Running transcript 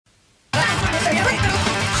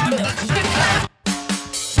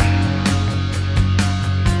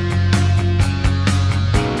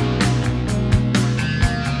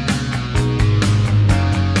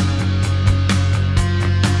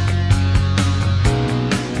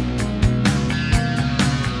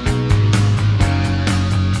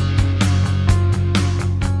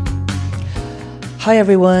Hi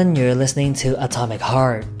everyone, you're listening to Atomic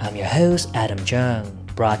Heart. I'm your host, Adam Jung,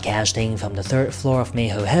 broadcasting from the third floor of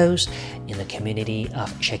Meiho House in the community of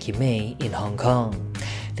Sheki Mei in Hong Kong.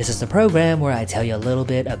 This is the program where I tell you a little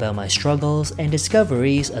bit about my struggles and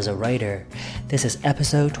discoveries as a writer. This is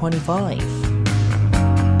episode 25.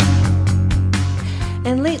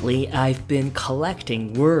 And lately, I've been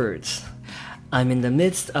collecting words. I'm in the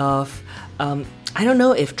midst of I don't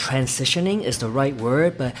know if transitioning is the right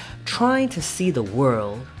word, but trying to see the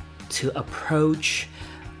world, to approach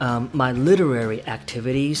my literary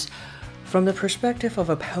activities from the perspective of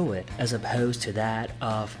a poet as opposed to that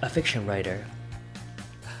of a fiction writer.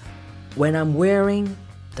 When I'm wearing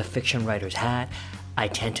the fiction writer's hat, I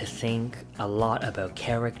tend to think a lot about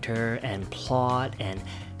character and plot and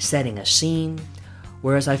setting a scene,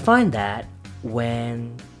 whereas I find that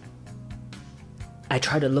when I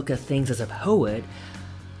try to look at things as a poet,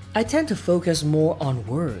 I tend to focus more on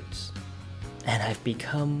words. And I've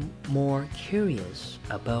become more curious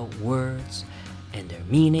about words and their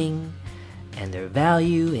meaning and their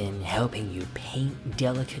value in helping you paint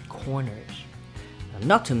delicate corners.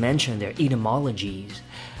 Not to mention their etymologies.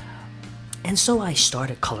 And so I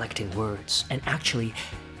started collecting words and actually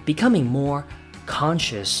becoming more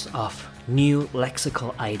conscious of new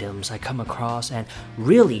lexical items I come across and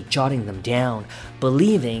really jotting them down,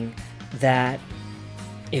 believing that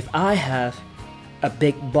if I have a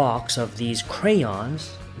big box of these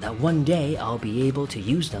crayons, that one day I'll be able to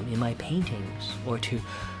use them in my paintings or to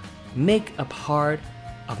make a part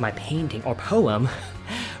of my painting or poem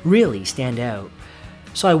really stand out.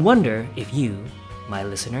 So I wonder if you, my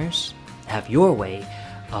listeners, have your way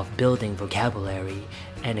of building vocabulary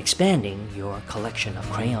and expanding your collection of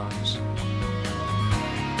crayons.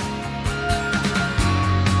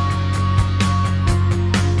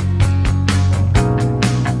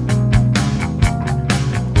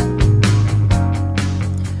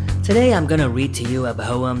 Today I'm gonna read to you a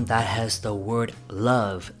poem that has the word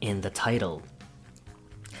love in the title.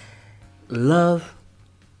 Love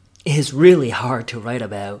is really hard to write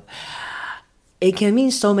about. It can mean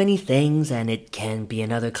so many things, and it can be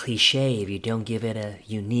another cliche if you don't give it a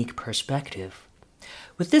unique perspective.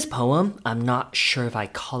 With this poem, I'm not sure if I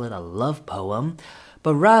call it a love poem,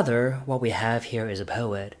 but rather what we have here is a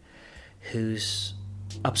poet who's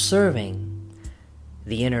observing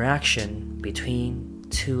the interaction between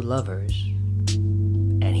two lovers,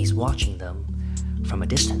 and he's watching them from a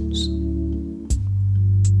distance.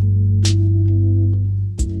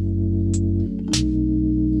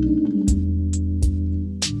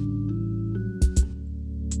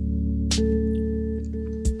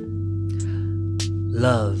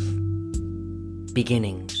 Love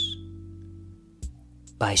Beginnings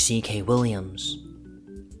by C.K. Williams.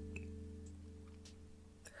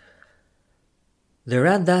 They're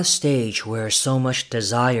at that stage where so much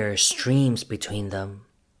desire streams between them,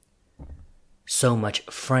 so much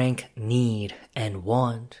frank need and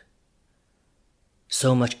want,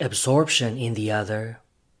 so much absorption in the other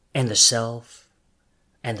and the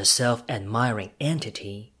self-admiring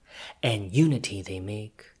entity and unity they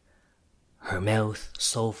make. Her mouth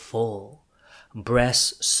so full,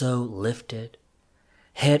 breasts so lifted,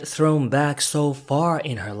 head thrown back so far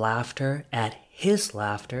in her laughter at his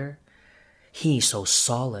laughter, he so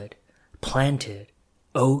solid, planted,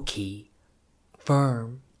 oaky,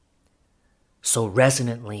 firm, so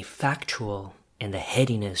resonantly factual in the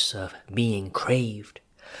headiness of being craved,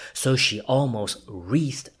 so she almost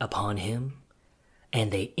wreathed upon him,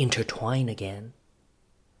 and they intertwine again.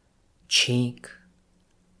 Cheek,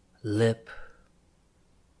 lip,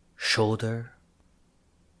 shoulder,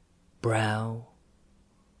 brow,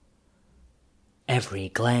 every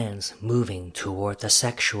glance moving toward the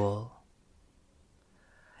sexual,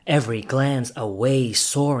 every glance away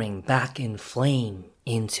soaring back in flame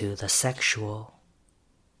into the sexual.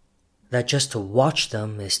 That just to watch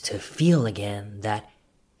them is to feel again that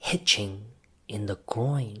hitching in the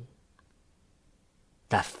groin,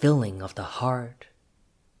 that filling of the heart,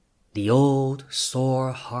 the old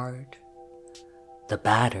sore heart, the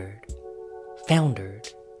battered, foundered,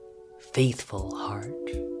 faithful heart,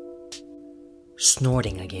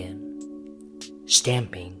 snorting again,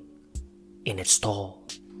 stamping in its stall.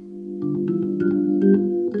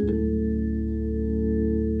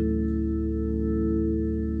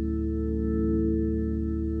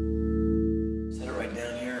 Set it right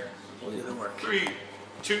down here. 3,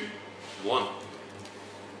 2, 1.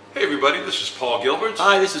 Hey everybody, this is Paul Gilbert.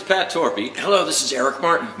 Hi, this is Pat Torpy. Hello, this is Eric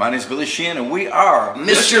Martin. My name is Billy Sheehan, and we are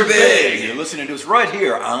Mr. Big. You're listening to us right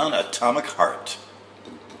here on Atomic Heart.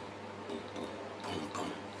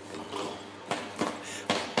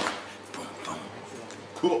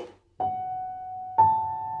 Cool.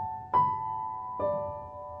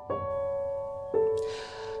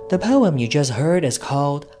 The poem you just heard is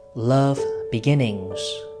called Love Beginnings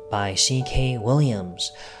by C.K.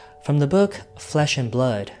 Williams from the book Flesh and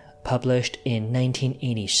Blood, published in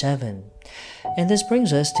 1987. And this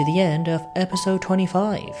brings us to the end of episode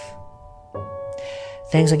 25.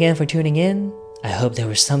 Thanks again for tuning in. I hope there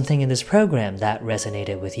was something in this program that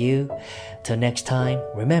resonated with you. Till next time,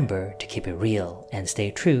 remember to keep it real and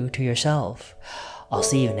stay true to yourself. I'll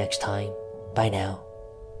see you next time. Bye now.